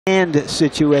And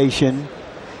situation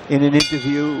in an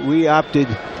interview. We opted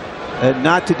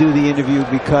not to do the interview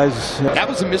because that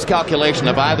was a miscalculation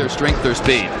of either strength or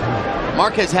speed.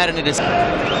 Marquez had it in his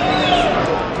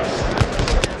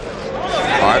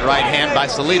hard right hand by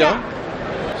Salido.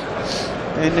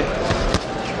 And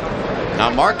now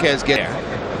Marquez gets there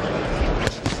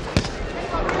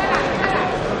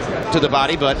to the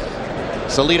body, but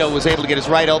Salido was able to get his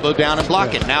right elbow down and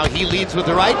block it. Now he leads with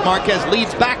the right. Marquez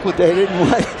leads back with. They didn't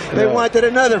want. They wanted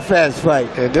another fast fight.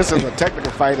 And this is a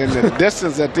technical fight, and the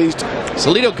distance that these.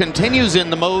 Salido continues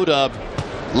in the mode of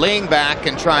laying back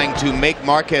and trying to make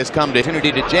Marquez come to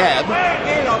opportunity to jab.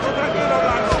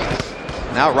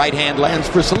 Now right hand lands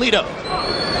for Salido.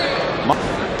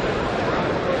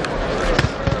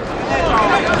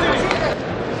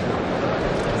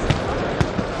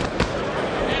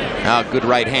 Now good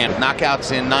right hand.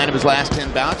 Knockouts in 9 of his last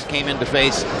 10 bouts. Came in to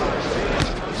face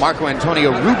Marco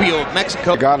Antonio Rubio of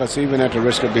Mexico. Regardless, even at the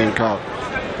risk of being caught.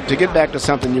 To get back to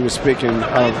something you were speaking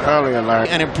of earlier, Larry.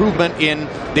 An improvement in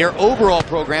their overall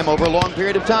program over a long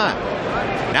period of time.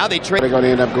 Now they trade. They're going to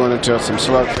end up going into some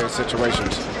slugfest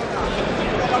situations.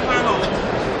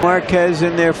 Marquez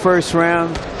in their first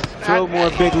round throw more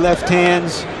big left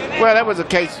hands. Well, that was the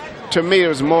case. To me, it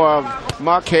was more of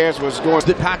Marquez was going.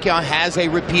 That Pacquiao has a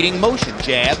repeating motion.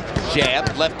 Jab,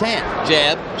 jab, left hand.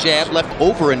 Jab, jab, left,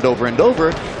 over and over and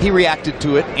over. He reacted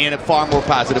to it in a far more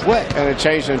positive way. And it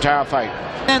changed the entire fight.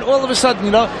 And all of a sudden,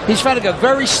 you know, he's fighting a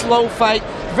very slow fight.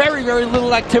 Very, very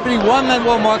little activity. Juan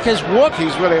Manuel Marquez walked.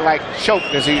 He's really like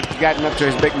choked as he's gotten up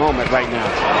to his big moment right now.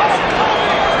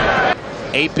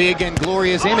 A big and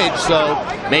glorious image, so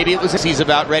maybe it was he's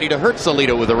about ready to hurt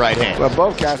Salido with the right hand. Well,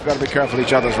 both guys better be careful of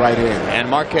each other's right hand. And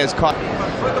Marquez caught.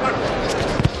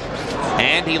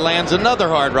 And he lands another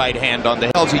hard right hand on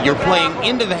the tells you you're playing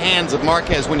into the hands of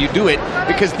Marquez when you do it,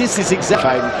 because this is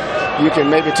exactly. You can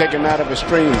maybe take him out of a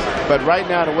stream, but right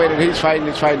now the way that he's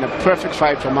fighting a perfect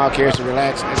fight for Marquez to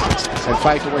relax and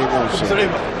fight the way he wants to.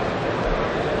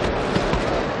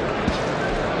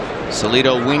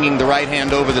 Salido winging the right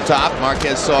hand over the top.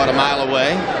 Marquez saw it a mile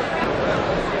away.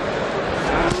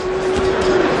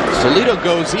 Salido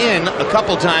goes in a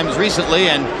couple times recently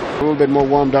and a little bit more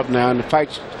warmed up now, and the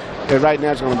fight right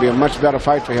now is going to be a much better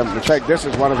fight for him. In fact, this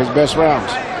is one of his best rounds.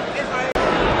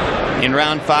 In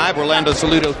round 5, Orlando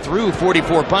Salido threw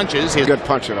 44 punches. He's a good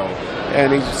puncher, though.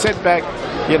 And he sit back,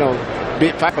 you know,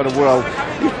 fight for the world.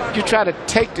 You try to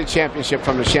take the championship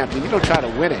from the champion. You don't try to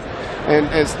win it. And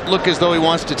look as though he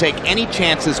wants to take any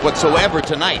chances whatsoever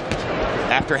tonight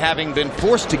after having been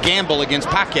forced to gamble against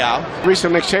Pacquiao.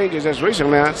 Recent exchanges as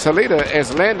recently, Salido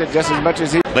has landed just as much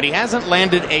as he. But he hasn't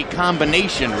landed a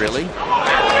combination, really.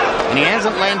 And he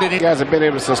hasn't landed. He hasn't been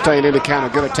able to sustain any kind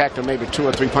of good attack to maybe 2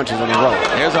 or 3 punches in a row.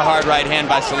 There's a hard right hand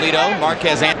by Salido.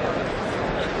 Marquez.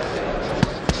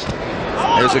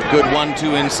 There's a good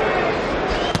 1-2 inside.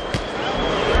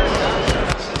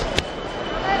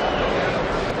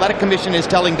 Athletic Commission is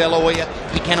telling De La Hoya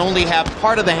he can only have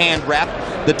part of the hand wrap,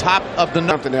 the top of the.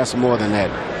 Something that's more than that.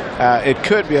 It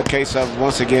could be a case of,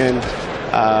 once again,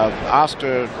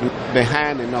 Oster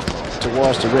behind the knuckle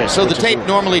towards the wrist. So the tape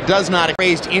normally does not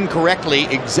phrased incorrectly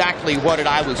exactly what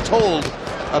I was told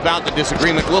about the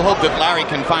disagreement. We'll hope that Larry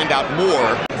can find out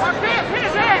more.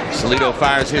 Salido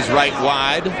fires his right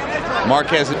wide.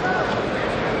 Marquez.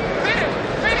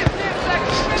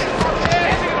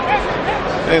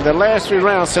 In the last 3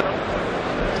 rounds.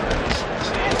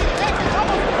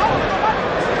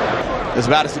 Is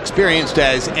about as experienced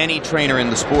as any trainer in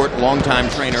the sport. Longtime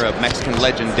trainer of Mexican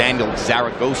legend Daniel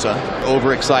Zaragoza.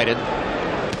 Overexcited.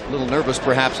 A little nervous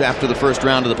perhaps after the first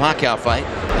round of the Pacquiao fight.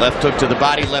 Left hook to the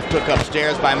body, left hook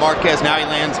upstairs by Marquez. Now he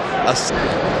lands a.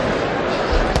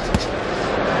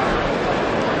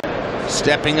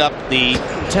 Stepping up the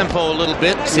tempo a little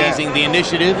bit, seizing the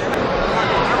initiative.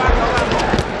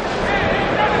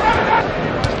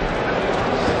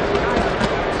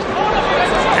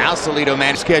 Salido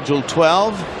man scheduled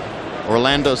 12.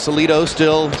 Orlando Salido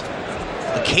still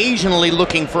occasionally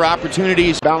looking for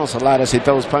opportunities. Balance a lot as he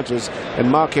throws punches, and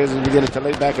Marquez is beginning to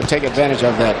lay back and take advantage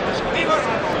of that.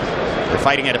 They're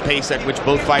fighting at a pace at which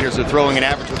both fighters are throwing an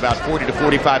average of about 40 to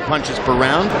 45 punches per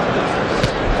round.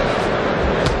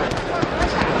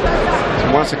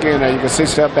 Once again, you can see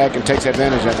step back and takes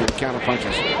advantage of the counter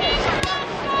punches.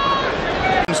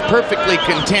 He's perfectly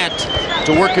content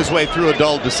to work his way through a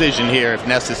dull decision here if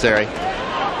necessary.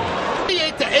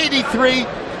 88 to 83,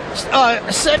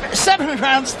 7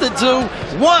 rounds to 2.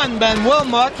 Juan Manuel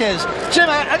Marquez. Jim,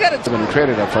 I got to give him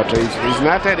credit up front. He's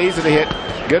not that easy to hit.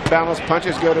 Good balance,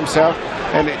 punches good himself,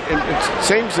 and it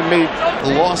seems to me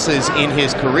losses in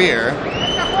his career.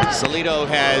 Salido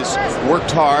has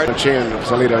worked hard. The chin of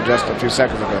Salido just a few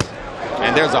seconds ago.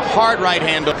 And there's a hard right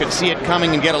hand. Could see it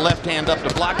coming and get a left hand up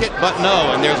to block it, but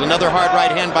no. And there's another hard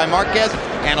right hand by Marquez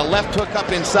and a left hook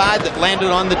up inside that landed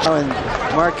on the chin.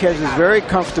 And Marquez is very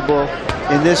comfortable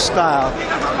in this style.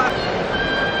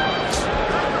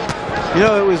 You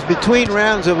know, it was between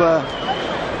rounds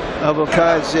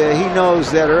because he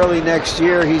knows that early next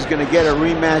year he's going to get a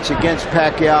rematch against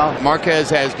Pacquiao. Marquez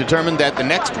has determined that the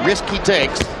next risk he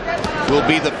takes will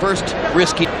be the first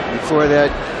risk he... Before that,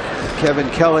 Kevin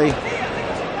Kelly.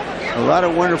 A lot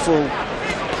of wonderful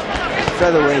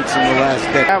featherweights in the last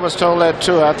decade. I was told that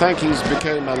too. I think he's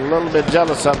became a little bit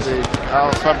jealous of the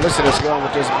publicity that's going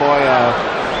with this boy,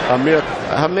 Amir.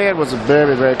 Hamed was a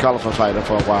very, very colorful fighter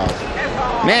for a while.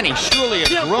 Manny, surely a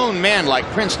grown man like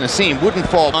Prince Nassim wouldn't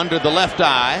fall under the left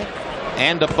eye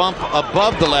and a bump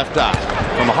above the left eye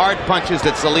from hard punches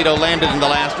that Salido landed in the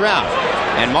last round.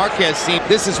 And Marquez seemed,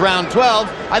 this is round 12.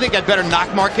 I think I'd better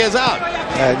knock Marquez out.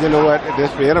 You know what? This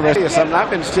be interesting. Something I've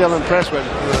been still impressed with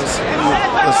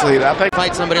Salido. I think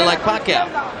fight somebody like Pacquiao.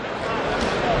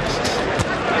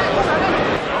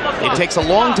 It takes a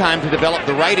long time to develop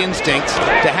the right instincts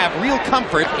to have real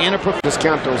comfort in a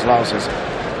discount those losses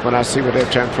when I see what they're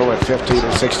trying to throw at 15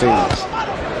 and 16.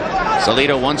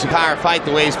 Salido wants a power fight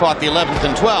the way he's fought the 11th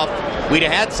and 12th. We'd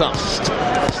have had some.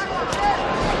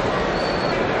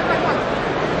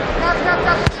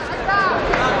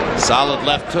 Solid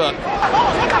left hook.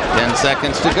 10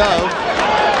 seconds to go.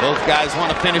 Both guys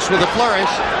want to finish with a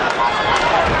flourish.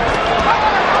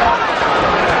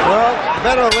 Well,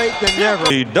 better late than never.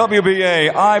 The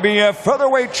WBA IBF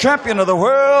featherweight champion of the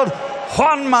world,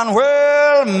 Juan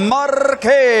Manuel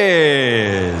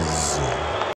Marquez.